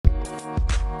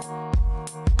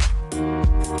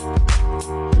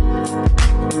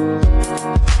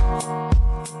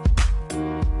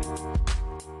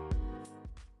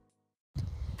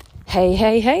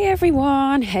Hey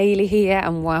everyone, Hayley here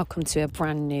and welcome to a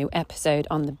brand new episode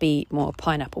on the Be More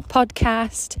Pineapple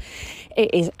podcast.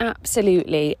 It is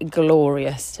absolutely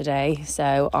glorious today,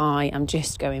 so I am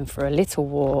just going for a little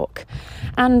walk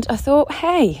and I thought,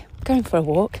 hey, going for a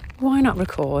walk, why not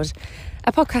record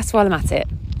a podcast while I'm at it?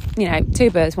 You know, two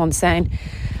birds, one stone.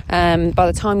 By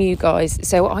the time you guys,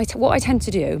 what I tend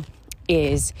to do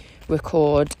is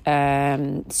record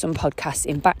some podcasts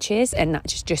in batches, and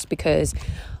that's just because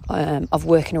of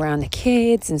working around the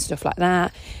kids and stuff like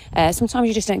that. Sometimes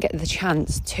you just don't get the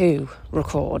chance to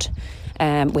record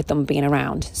with them being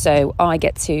around, so I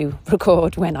get to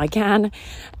record when I can,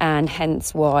 and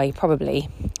hence why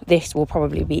this will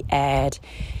probably be aired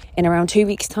in around 2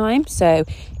 weeks' time. So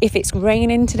if it's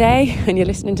raining today and you're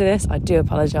listening to this, I do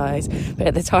apologise, but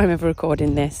at the time of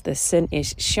recording this, the sun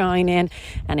is shining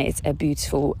and it's a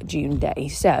beautiful June day.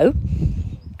 So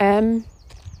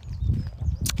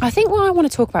I think what I want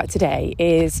to talk about today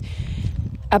is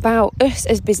about us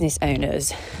as business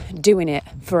owners doing it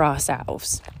for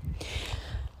ourselves.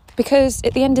 Because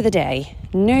at the end of the day,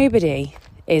 nobody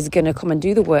is going to come and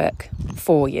do the work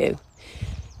for you.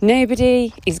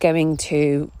 Nobody is going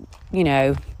to,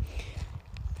 no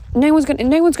one's going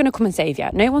to come and save you.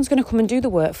 No one's going to come and do the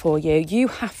work for you. You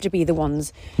have to be the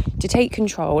ones to take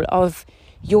control of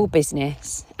your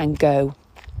business and go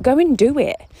and do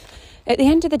it. At the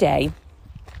end of the day,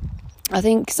 I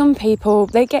think some people,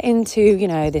 they get into,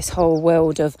 this whole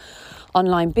world of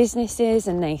online businesses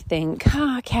and they think,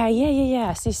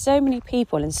 so so many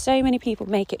people and so many people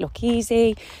make it look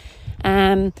easy.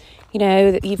 That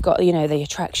you've got, the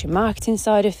attraction marketing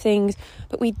side of things,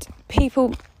 but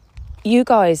you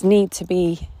guys need to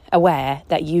be aware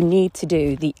that you need to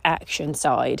do the action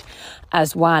side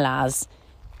as well as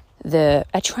the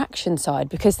attraction side,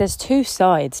 because there's two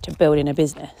sides to building a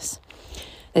business.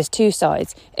 There's two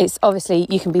sides. It's obviously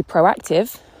you can be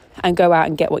proactive and go out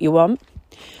and get what you want,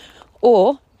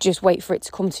 or just wait for it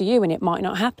to come to you and it might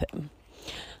not happen.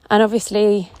 And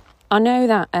obviously, I know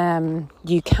that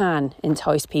you can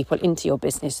entice people into your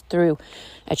business through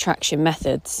attraction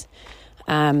methods,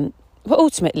 but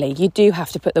ultimately you do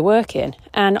have to put the work in.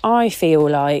 And I feel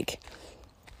like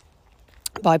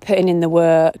by putting in the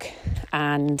work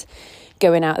and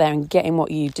going out there and getting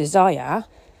what you desire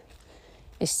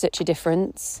is such a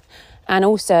difference. And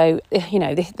also,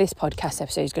 this podcast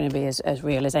episode is going to be as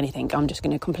real as anything. I'm just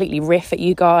going to completely riff at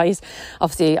you guys.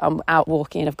 Obviously, I'm out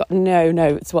walking. I've got no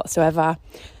notes whatsoever.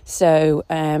 So,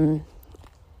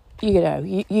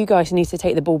 you guys need to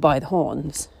take the bull by the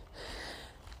horns.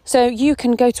 So you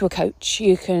can go to a coach.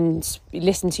 You can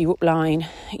listen to your upline.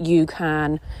 You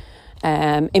can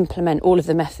implement all of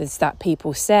the methods that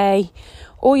people say,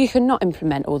 or you can not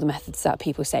implement all the methods that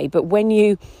people say. But when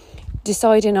you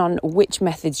deciding on which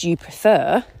methods you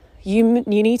prefer, you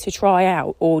need to try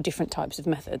out all different types of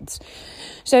methods.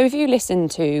 So if you listen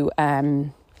to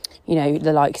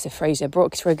the likes of Fraser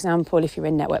Brooks, for example, if you're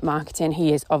in network marketing,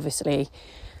 he is obviously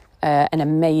an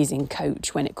amazing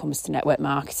coach when it comes to network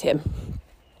marketing.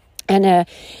 And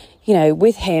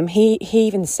with him, he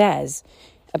even says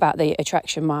about the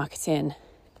attraction marketing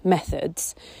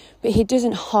methods, but he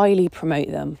doesn't highly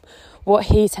promote them. What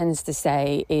he tends to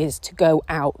say is to go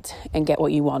out and get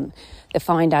what you want, the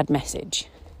find ad message.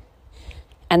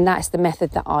 And that's the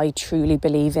method that I truly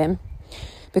believe in.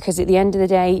 Because at the end of the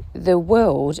day, the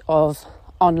world of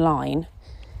online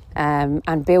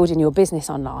and building your business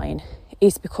online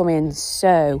is becoming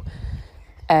so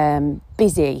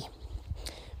busy.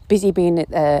 Busy being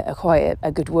quite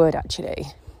a good word, actually.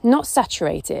 Not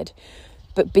saturated,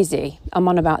 but busy. I'm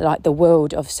on about like the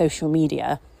world of social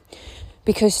media.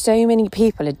 Because so many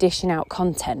people are dishing out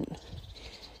content,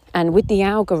 and with the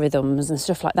algorithms and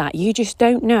stuff like that, you just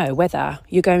don't know whether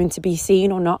you're going to be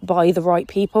seen or not by the right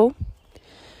people,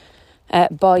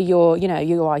 by your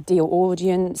ideal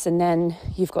audience. And then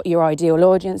you've got your ideal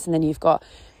audience, and then you've got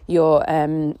your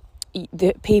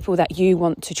the people that you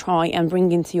want to try and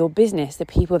bring into your business, the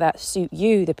people that suit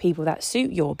you, the people that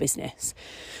suit your business,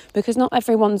 because not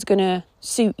everyone's going to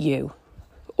suit you,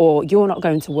 or you're not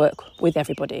going to work with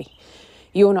everybody.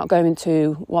 You're not going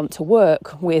to want to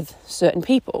work with certain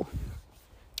people.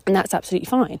 And that's absolutely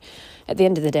fine. At the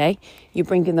end of the day, you're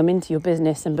bringing them into your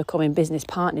business and becoming business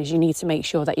partners. You need to make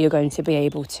sure that you're going to be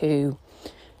able to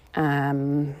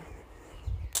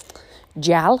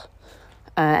gel.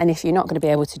 And if you're not going to be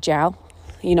able to gel,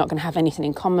 you're not going to have anything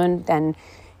in common, then,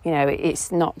 it's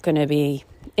not going to be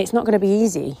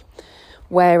easy.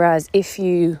 Whereas if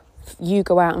you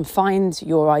go out and find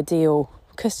your ideal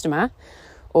customer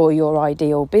or your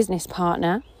ideal business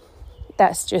partner,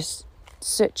 that's just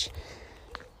such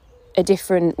a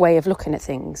different way of looking at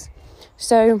things.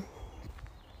 So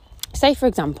say, for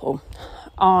example,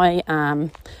 I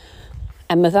am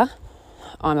a mother,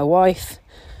 I'm a wife,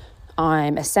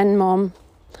 I'm a send mom,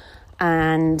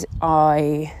 and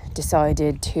I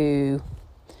decided to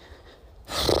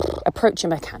approach a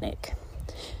mechanic.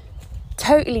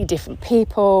 Totally different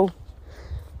people.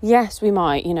 Yes, we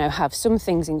might, have some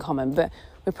things in common, but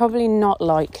we're probably not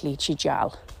likely to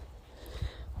gel.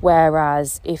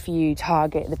 Whereas if you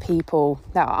target the people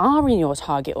that are in your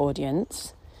target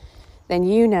audience, then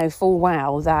you know full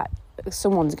well that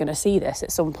someone's going to see this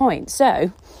at some point.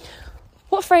 So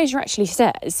what Fraser actually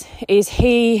says is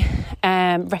he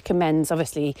recommends,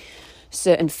 obviously,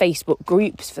 certain Facebook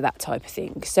groups for that type of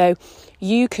thing. So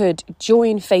you could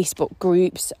join Facebook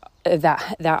groups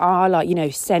that are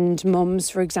like, send mums,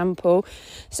 for example.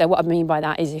 So what I mean by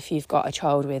that is if you've got a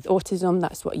child with autism,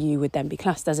 that's what you would then be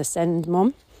classed as a send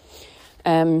mum.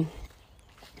 And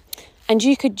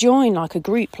you could join like a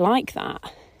group like that,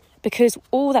 because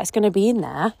all that's going to be in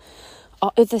there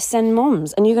are other send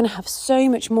mums, and you're going to have so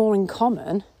much more in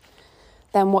common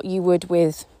than what you would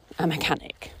with a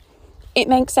mechanic. It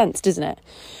makes sense, doesn't it?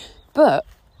 But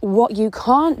what you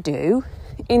can't do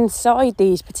inside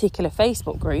these particular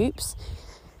Facebook groups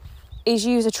is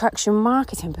use attraction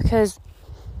marketing, because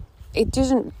it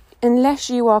doesn't, unless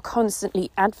you are constantly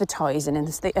advertising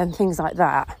and things like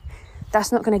that,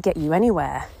 that's not going to get you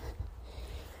anywhere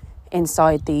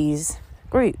inside these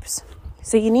groups.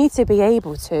 So you need to be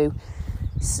able to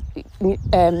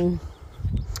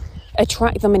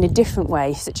attract them in a different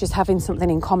way, such as having something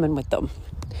in common with them.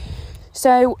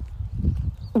 So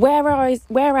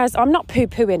whereas I'm not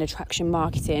poo-pooing attraction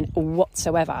marketing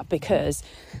whatsoever, because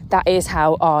that is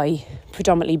how I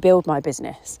predominantly build my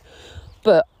business.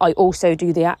 But I also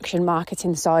do the action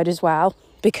marketing side as well,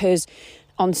 because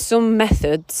on some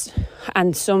methods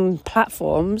and some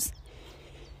platforms,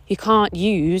 you can't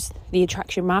use the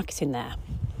attraction marketing there.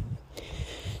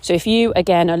 So if you,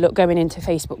 again, are going into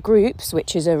Facebook groups,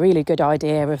 which is a really good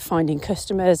idea of finding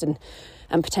customers and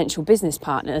potential business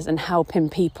partners and helping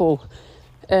people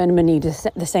earn money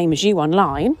the same as you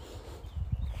online,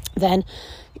 then,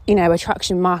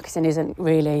 attraction marketing isn't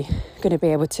really going to be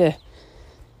able to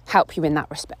help you in that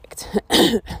respect.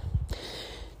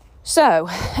 So,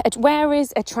 where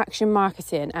is attraction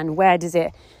marketing, and where does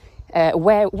it?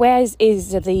 Where's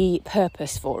is the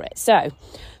purpose for it? So,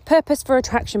 purpose for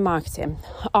attraction marketing,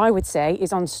 I would say,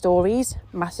 is on stories,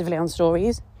 massively on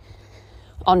stories,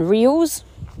 on reels,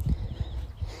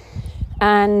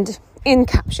 and in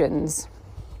captions.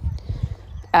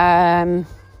 I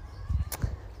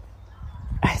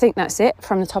think that's it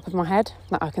from the top of my head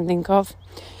that I can think of.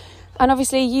 And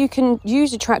obviously you can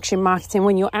use attraction marketing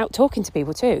when you're out talking to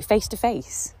people too, face to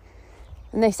face.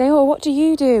 And they say, oh, what do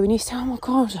you do? And you say, oh my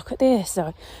God, look at this.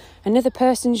 So another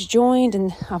person's joined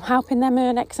and I'm helping them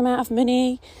earn X amount of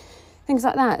money, things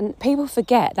like that. And people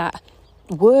forget that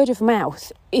word of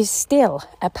mouth is still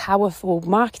a powerful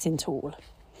marketing tool.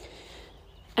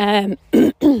 But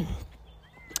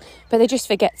they just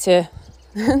forget to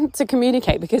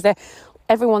communicate, because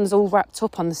everyone's all wrapped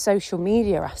up on the social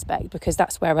media aspect, because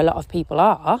that's where a lot of people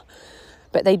are.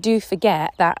 But they do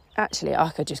forget that actually I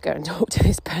could just go and talk to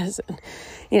this person.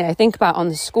 Think about on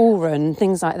the school run,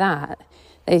 things like that.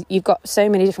 You've got so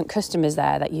many different customers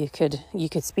there that you could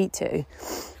speak to.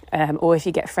 Or if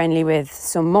you get friendly with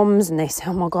some mums and they say,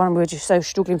 oh my God, we're just so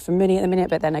struggling for money at the minute,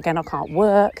 but then again, I can't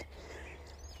work.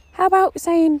 How about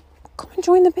saying, come and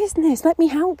join the business, let me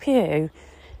help you.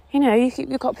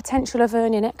 You've got potential of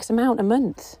earning X amount a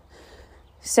month.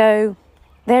 So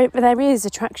there is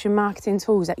attraction marketing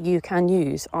tools that you can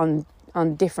use on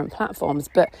different platforms,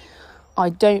 but I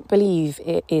don't believe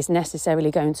it is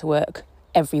necessarily going to work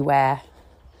everywhere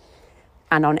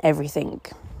and on everything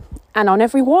and on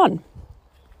everyone.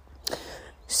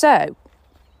 So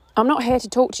I'm not here to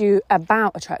talk to you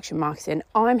about attraction marketing.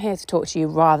 I'm here to talk to you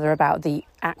rather about the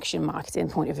action marketing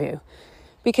point of view,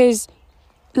 because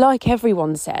like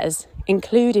everyone says,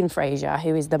 including Fraser,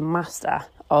 who is the master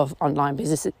of online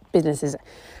businesses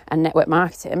and network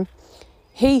marketing,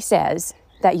 he says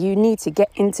that you need to get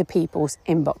into people's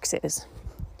inboxes,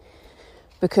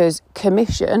 because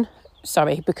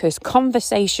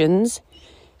conversations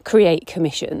create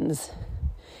commissions.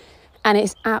 And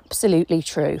it's absolutely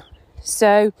true.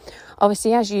 So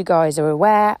obviously, as you guys are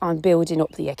aware, I'm building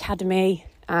up the academy,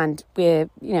 and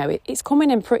it's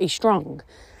coming in pretty strong.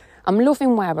 I'm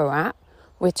loving where we're at.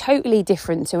 We're totally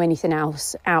different to anything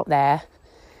else out there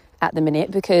at the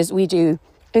minute, because we do,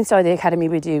 inside the academy,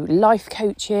 we do life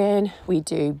coaching, we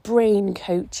do brain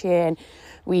coaching,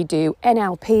 we do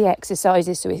NLP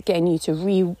exercises, so it's getting you to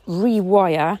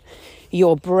rewire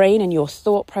your brain and your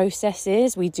thought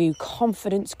processes. We do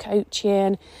confidence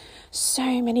coaching,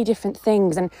 so many different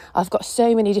things, and I've got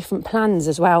so many different plans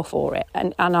as well for it,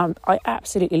 and I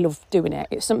absolutely love doing it.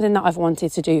 It's something that I've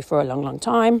wanted to do for a long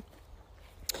time,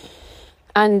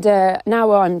 and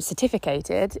now I'm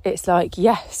certificated, it's like,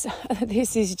 yes,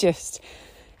 this is just,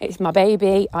 it's my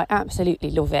baby. I absolutely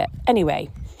love it. Anyway,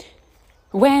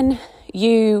 when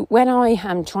I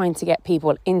am trying to get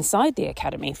people inside the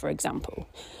academy, for example,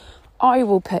 I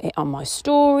will put it on my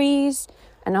stories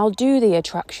and I'll do the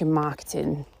attraction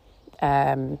marketing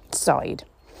side.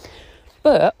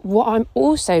 But what I'm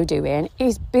also doing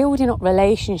is building up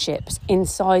relationships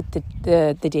inside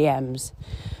the DMs,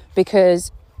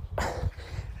 because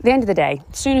at the end of the day,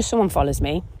 as soon as someone follows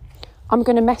me, I'm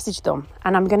going to message them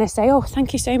and I'm going to say, oh,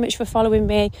 thank you so much for following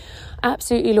me.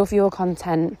 Absolutely love your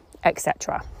content,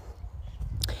 etc.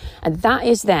 And that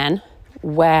is then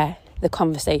where the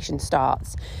conversation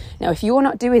starts. Now, if you're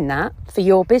not doing that for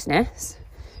your business,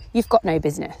 you've got no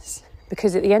business,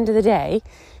 because at the end of the day,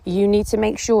 you need to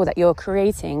make sure that you're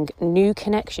creating new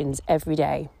connections every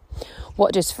day.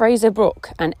 What does Fraser Brook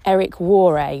and Eric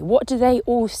Worre, what do they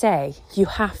all say? You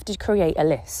have to create a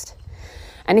list.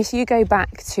 And if you go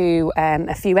back to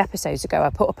a few episodes ago, I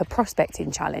put up a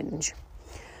prospecting challenge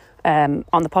on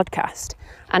the podcast,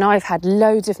 and I've had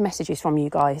loads of messages from you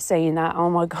guys saying that, oh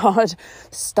my God,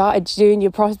 started doing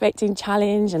your prospecting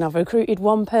challenge and I've recruited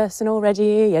one person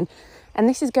already, and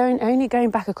this is only going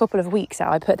back a couple of weeks that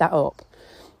I put that up.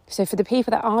 So for the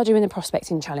people that are doing the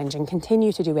prospecting challenge and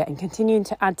continue to do it and continuing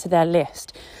to add to their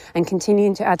list and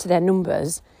continuing to add to their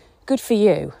numbers, good for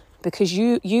you, because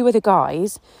you are the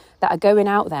guys that are going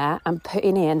out there and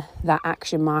putting in that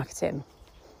action marketing.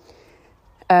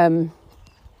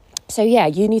 So yeah,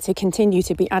 you need to continue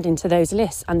to be adding to those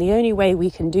lists. And the only way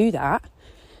we can do that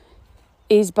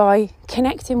is by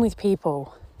connecting with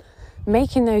people,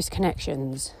 making those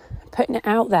connections, putting it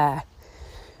out there.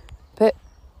 But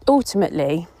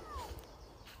ultimately,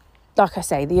 like I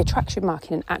say, the attraction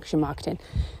marketing and action marketing,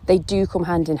 they do come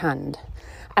hand in hand.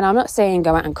 And I'm not saying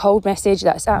go out and cold message.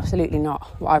 That's absolutely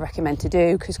not what I recommend to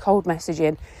do, because cold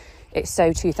messaging, it's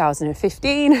so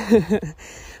 2015.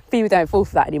 People don't fall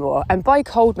for that anymore. And by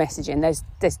cold messaging,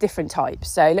 there's different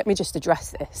types. So let me just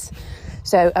address this.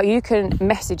 So you can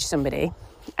message somebody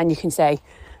and you can say,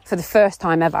 for the first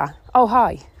time ever, oh,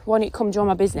 hi, why don't you come join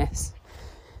my business?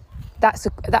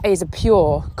 That is a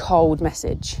pure cold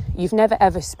message. You've never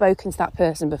ever spoken to that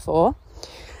person before.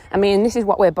 I mean, this is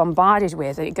what we're bombarded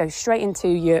with. It goes straight into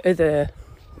your other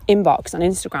inbox on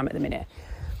Instagram at the minute.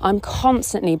 I'm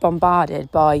constantly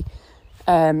bombarded by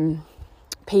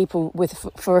people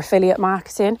for affiliate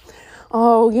marketing.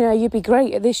 Oh, you'd be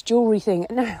great at this jewellery thing.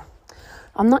 No,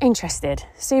 I'm not interested.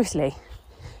 Seriously,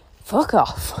 fuck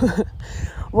off.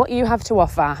 What you have to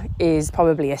offer is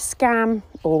probably a scam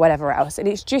or whatever else, and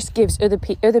it just gives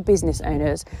other business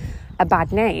owners a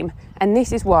bad name. And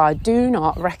this is why I do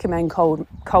not recommend cold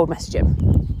messaging.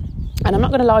 And I'm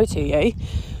not going to lie to you,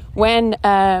 when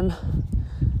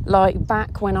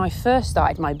back when I first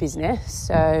started my business,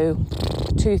 so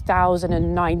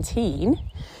 2019,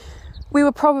 we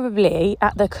were probably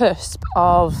at the cusp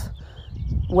of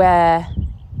where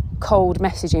cold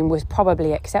messaging was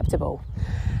probably acceptable.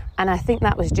 And I think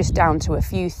that was just down to a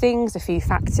few things, a few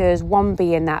factors. One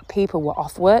being that people were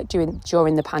off work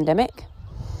during the pandemic,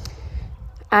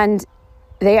 and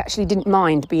they actually didn't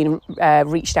mind being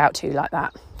reached out to like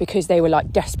that, because they were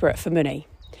like desperate for money.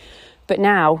 But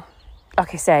now,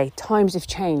 like I say, times have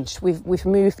changed. We've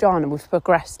moved on and we've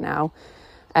progressed now.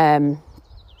 3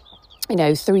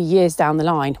 years down the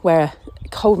line, where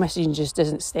cold messaging just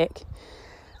doesn't stick.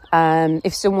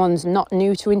 If someone's not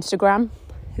new to Instagram,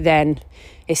 then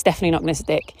it's definitely not going to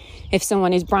stick. If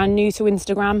someone is brand new to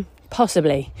Instagram,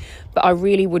 possibly, but I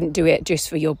really wouldn't do it just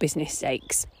for your business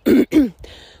sakes.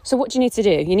 So what do you need to do?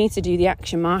 You need to do the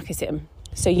action marketing.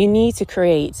 So you need to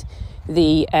create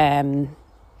the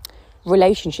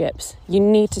relationships. You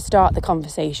need to start the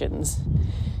conversations.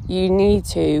 You need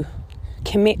to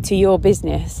commit to your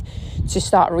business to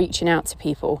start reaching out to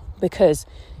people, because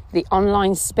the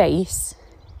online space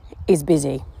is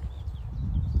busy.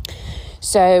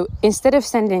 So instead of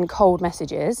sending cold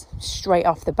messages straight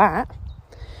off the bat,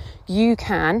 you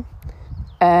can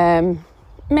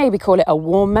maybe call it a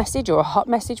warm message or a hot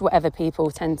message, whatever people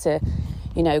tend to,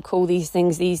 call these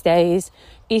things these days,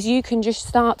 is you can just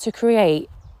start to create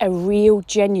a real,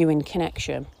 genuine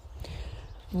connection.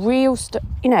 And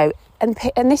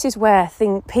this is where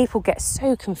people get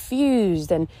so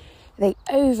confused and they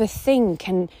overthink.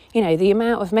 And, the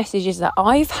amount of messages that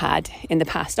I've had in the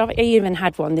past, I've even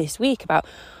had one this week about,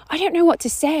 I don't know what to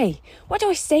say. What do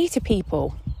I say to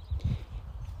people?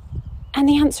 And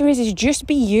the answer is just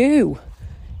be you.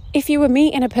 If you were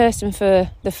meeting a person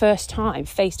for the first time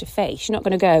face to face, you're not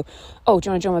going to go, oh, do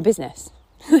you want to join my business?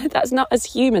 That's not, as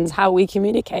humans, how we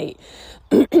communicate.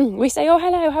 We say, oh,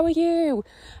 hello, how are you?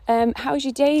 How's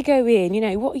your day going? You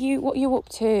know, what are you up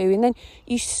to? And then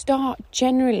you start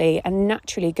generally and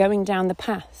naturally going down the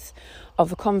path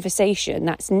of a conversation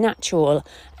that's natural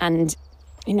and,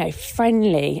 you know,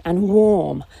 friendly and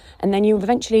warm. And then you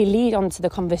eventually lead on to the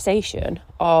conversation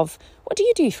of, what do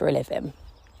you do for a living?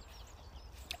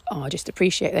 Oh, I just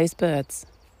appreciate those birds.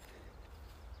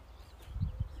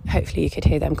 Hopefully you could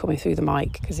hear them coming through the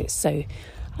mic, because it's so...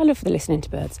 I love listening to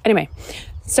birds. Anyway,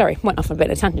 sorry, went off on a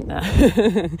bit of a tangent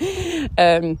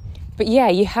there. But yeah,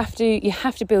 you have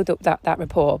to build up that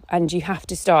rapport, and you have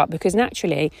to start, because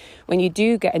naturally, when you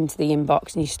do get into the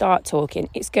inbox and you start talking,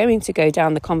 it's going to go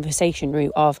down the conversation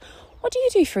route of, what do you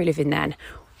do for a living then?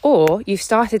 Or you've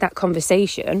started that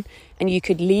conversation and you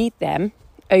could lead them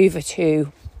over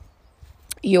to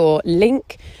your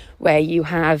link where you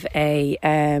have a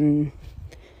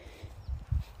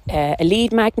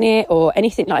lead magnet or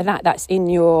anything like that that's in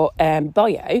your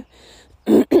bio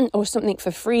or something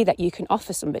for free that you can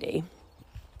offer somebody.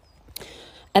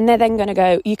 And they're then going to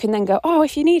go, you can then go, oh,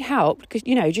 if you need help, because,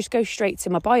 you know, just go straight to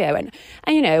my bio. And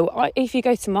you know, if you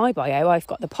go to my bio, I've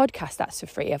got the podcast that's for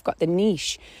free. I've got the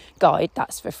niche guide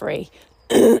that's for free.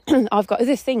 I've got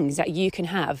other things that you can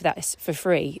have that's for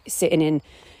free sitting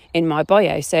in my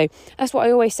bio. So that's what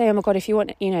I always say. Oh my God, if you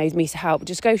want, you know, me to help,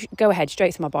 just go ahead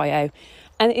straight to my bio.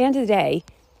 And at the end of the day,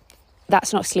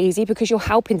 that's not sleazy, because you're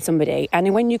helping somebody.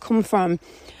 And when you come from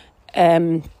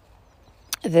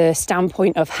the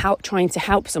standpoint of trying to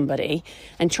help somebody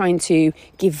and trying to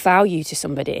give value to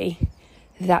somebody,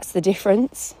 that's the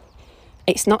difference.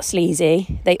 It's not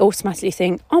sleazy. They automatically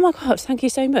think, oh my God, thank you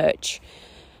so much,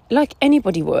 like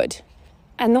anybody would.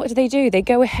 And what do? They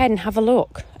go ahead and have a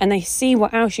look and they see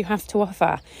what else you have to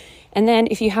offer. And then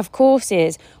if you have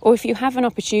courses, or if you have an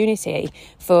opportunity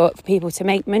for people to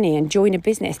make money and join a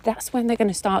business, that's when they're going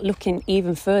to start looking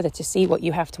even further to see what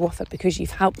you have to offer, because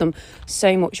you've helped them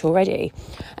so much already.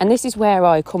 And this is where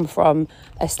I come from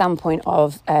a standpoint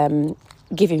of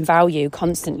giving value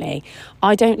constantly.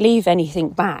 I don't leave anything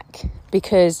back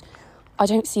because I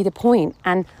don't see the point.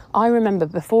 And I remember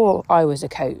before I was a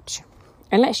coach,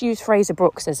 and let's use Fraser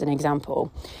Brooks as an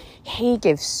example. He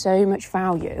gives so much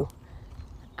value,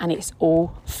 and it's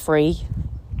all free.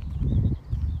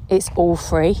 It's all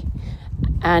free.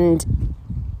 And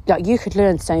like, you could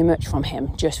learn so much from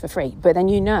him just for free. But then,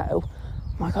 you know, oh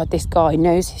my God, this guy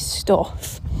knows his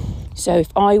stuff. So if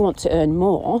I want to earn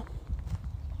more,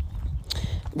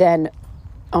 then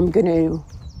I'm gonna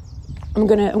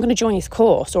join his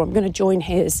course, or I'm gonna join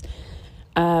his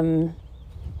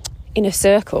inner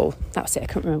circle. That's it. I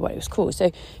can't remember what it was called.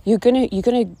 So you're gonna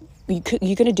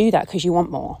do that because you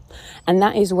want more. And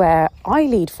that is where I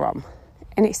lead from.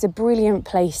 And it's a brilliant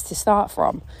place to start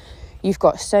from. You've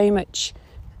got so much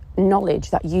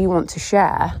knowledge that you want to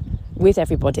share with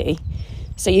everybody.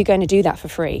 So you're going to do that for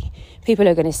free. People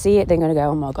are going to see it. They're going to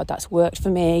go, oh my God, that's worked for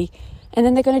me. And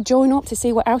then they're going to join up to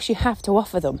see what else you have to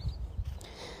offer them.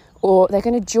 Or they're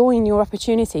going to join your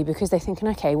opportunity because they're thinking,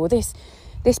 okay, well, this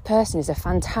person is a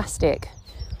fantastic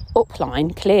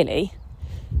upline, clearly,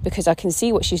 because I can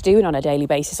see what she's doing on a daily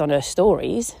basis on her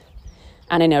stories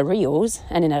and in her reels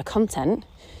and in her content.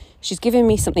 She's giving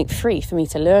me something free for me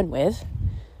to learn with.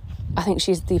 I think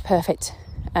she's the perfect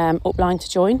upline to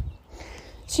join.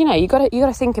 So, you know, you got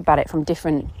to think about it from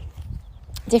different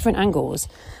angles.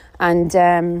 And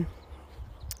I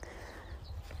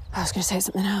was going to say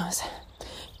something else,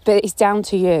 but it's down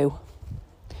to you.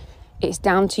 It's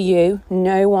down to you.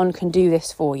 No one can do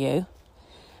this for you.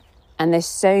 And there's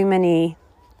so many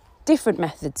different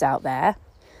methods out there,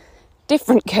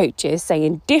 different coaches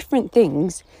saying different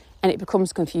things, and it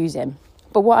becomes confusing.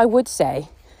 But what I would say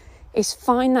is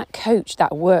find that coach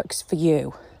that works for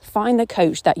you. Find the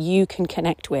coach that you can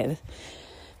connect with.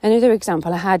 Another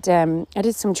example, I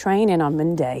did some training on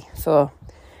Monday for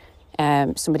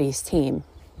somebody's team.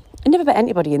 I never met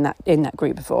anybody in that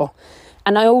group before.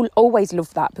 And I always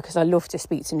love that, because I love to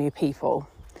speak to new people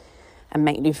and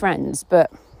make new friends.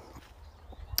 But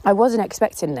I wasn't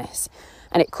expecting this.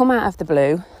 And it come out of the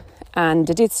blue. And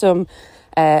I did some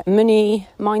money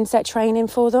mindset training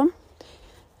for them.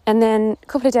 And then a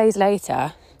couple of days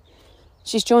later,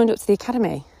 she's joined up to the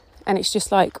academy. And it's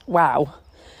just like, wow.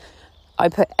 I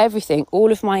put everything,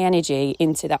 all of my energy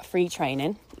into that free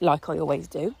training, like I always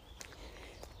do.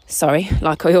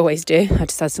 Like I always do. I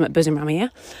just had something buzzing around my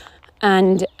ear.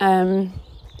 And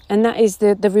that is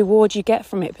the reward you get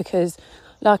from it, because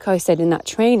like I said in that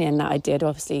training that I did,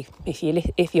 obviously if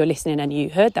you're listening and you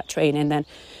heard that training, then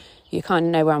you kind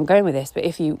of know where I'm going with this, but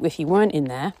if you weren't in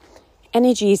there,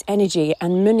 energy is energy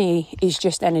and money is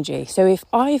just energy. So if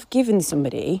I've given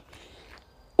somebody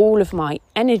all of my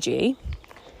energy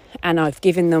and I've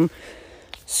given them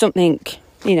something,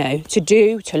 to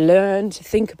do, to learn, to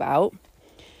think about,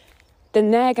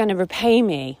 then they're going to repay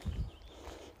me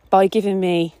by giving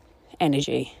me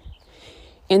energy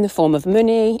in the form of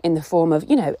money, in the form of,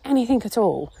 anything at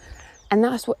all. And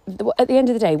that's what, at the end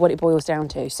of the day, what it boils down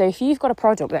to. So if you've got a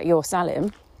product that you're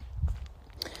selling,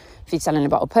 if you're selling a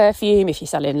bottle of perfume, if you're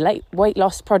selling weight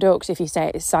loss products, if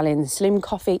you're selling slim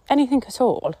coffee, anything at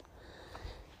all,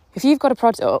 if you've got a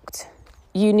product,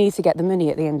 you need to get the money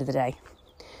at the end of the day.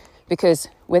 Because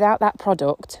without that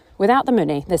product, without the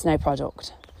money, there's no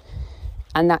product.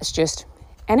 And that's just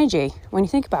energy. When you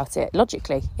think about it,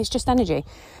 logically, it's just energy.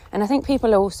 And I think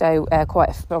people are also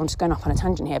I'm just going off on a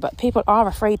tangent here, but people are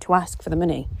afraid to ask for the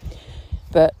money.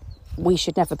 But we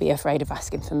should never be afraid of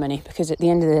asking for money, because at the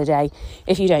end of the day,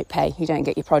 if you don't pay, you don't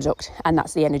get your product. And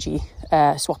that's the energy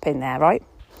swap in there, right?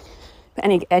 But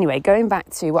anyway, going back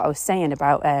to what I was saying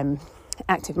about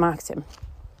active marketing.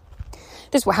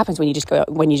 This is what happens when you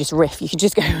just riff. You can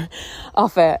just go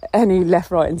off any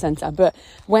left, right and centre. But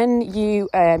when you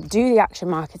do the action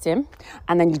marketing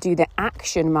and then you do the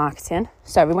action marketing,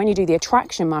 when you do the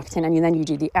attraction marketing and then you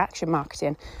do the action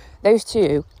marketing, those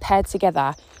two paired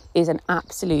together is an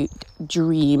absolute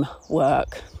dream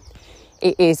work.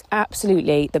 It is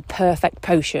absolutely the perfect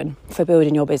potion for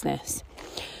building your business.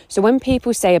 So when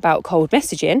people say about cold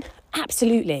messaging,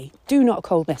 absolutely, do not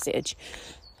cold message.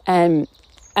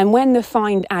 And when the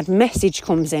find ad message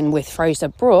comes in with Fraser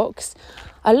Brooks,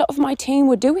 a lot of my team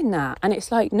were doing that. And it's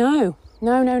like, no.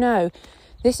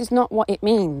 This is not what it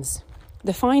means.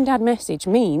 The find ad message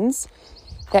means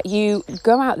that you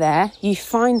go out there, you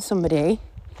find somebody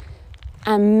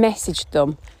and message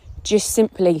them, just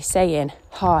simply saying,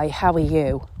 hi, how are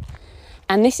you?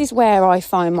 And this is where I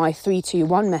find my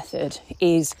 3-2-1 method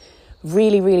is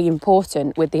really, really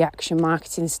important with the action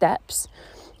marketing steps.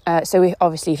 So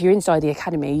obviously, if you're inside the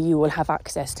academy, you will have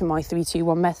access to my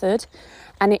 3-2-1 method,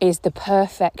 and it is the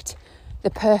perfect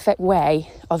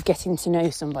way of getting to know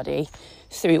somebody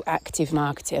through active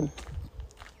marketing.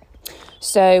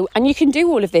 So, and you can do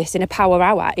all of this in a power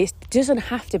hour. It doesn't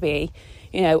have to be,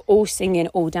 all singing,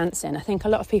 all dancing. I think a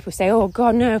lot of people say, oh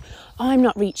God, no, I'm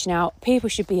not reaching out. People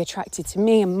should be attracted to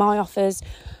me and my offers.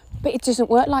 But it doesn't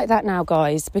work like that now,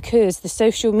 guys, because the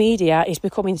social media is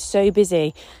becoming so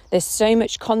busy. There's so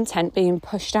much content being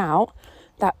pushed out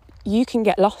that you can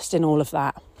get lost in all of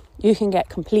that. You can get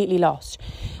completely lost.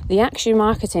 The action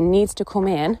marketing needs to come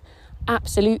in,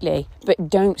 absolutely, but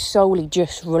don't solely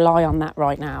just rely on that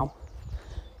right now.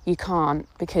 You can't,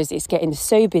 because it's getting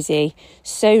so busy,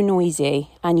 so noisy,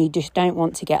 and you just don't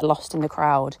want to get lost in the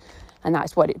crowd. And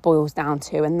that's what it boils down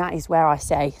to. And that is where I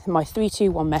say my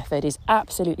 3-2-1 method is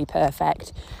absolutely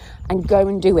perfect. And go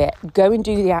and do it. Go and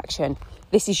do the action.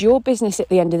 This is your business at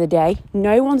the end of the day.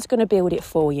 No one's going to build it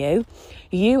for you.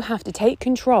 You have to take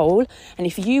control. And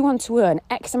if you want to earn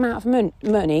X amount of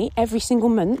money every single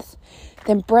month,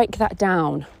 then break that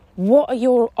down. What are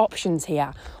your options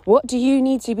here? What do you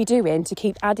need to be doing to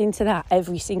keep adding to that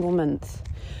every single month?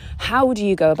 How do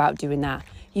you go about doing that?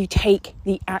 You take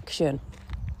the action.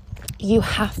 You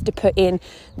have to put in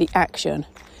the action.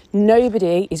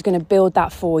 Nobody is going to build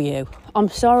that for you. I'm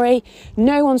sorry,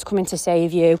 no one's coming to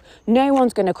save you. No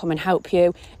one's going to come and help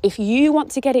you. If you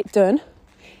want to get it done,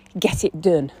 get it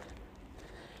done.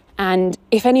 And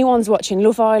if anyone's watching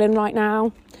Love Island right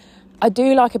now, I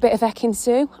do like a bit of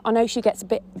Ekin-Su. I know she gets a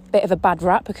bit of a bad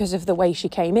rap because of the way she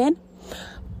came in.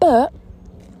 But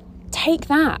take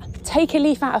that. Take a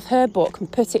leaf out of her book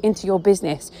and put it into your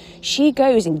business. She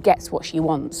goes and gets what she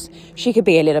wants. She could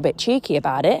be a little bit cheeky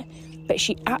about it, but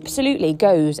she absolutely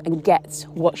goes and gets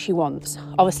what she wants.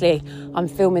 Obviously, I'm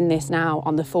filming this now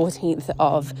on the 15th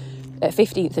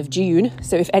of June.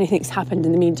 So if anything's happened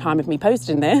in the meantime of me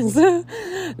posting this,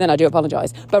 then I do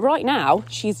apologise. But right now,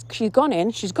 she's gone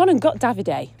and got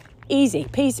Davide. Easy,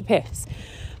 piece of piss.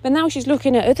 But now she's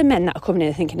looking at other men that are coming in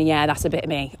and thinking, yeah, that's a bit of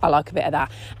me. I like a bit of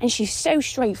that. And she's so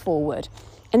straightforward.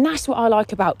 And that's what I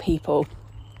like about people.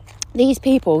 These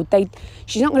people,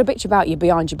 she's not going to bitch about you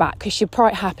behind your back, because she'll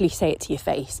quite happily say it to your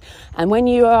face. And when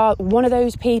you are one of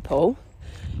those people,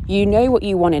 you know what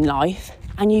you want in life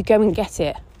and you go and get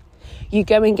it. You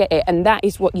go and get it. And that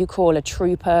is what you call a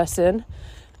true person.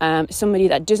 Somebody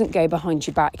that doesn't go behind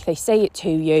your back. They say it to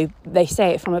you. They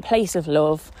say it from a place of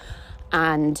love.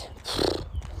 And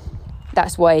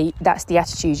that's the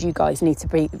attitude you guys need to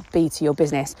be to your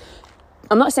business.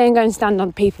 I'm not saying go and stand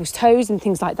on people's toes and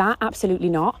things like that. Absolutely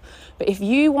not. But if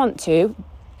you want to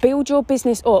build your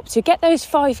business up, to get those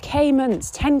 5k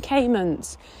months, 10k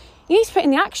months, you need to put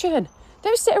in the action.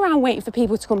 Don't sit around waiting for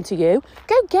people to come to you.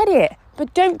 Go get it.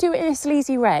 But don't do it in a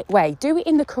sleazy way. Do it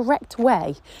in the correct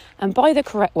way. And by the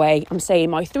correct way, I'm saying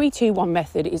my 3-2-1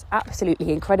 method is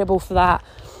absolutely incredible for that.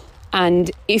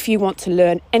 And if you want to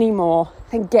learn any more,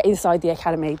 then get inside the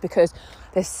academy, because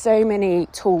there's so many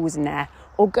tools in there.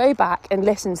 Or go back and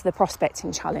listen to the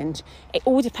prospecting challenge. It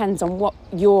all depends on what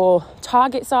your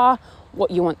targets are,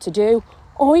 what you want to do,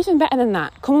 or even better than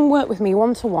that, come and work with me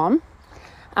one-to-one,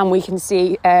 and we can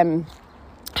see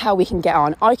how we can get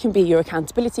on. I can be your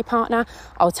accountability partner.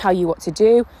 I'll tell you what to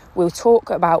do. We'll talk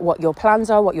about what your plans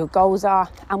are, what your goals are,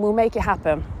 and we'll make it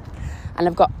happen. And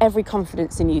I've got every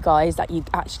confidence in you guys that you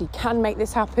actually can make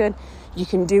this happen. You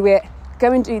can do it.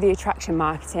 Go and do the attraction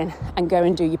marketing, and go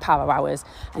and do your power hours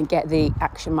and get the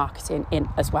action marketing in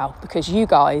as well, because you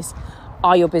guys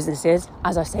are your businesses,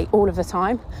 as I say all of the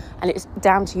time, and it's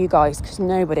down to you guys, because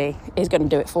nobody is going to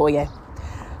do it for you.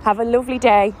 Have a lovely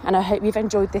day, and I hope you've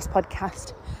enjoyed this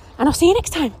podcast, and I'll see you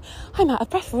next time. I'm out of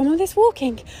breath from all this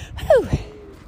walking. Woo!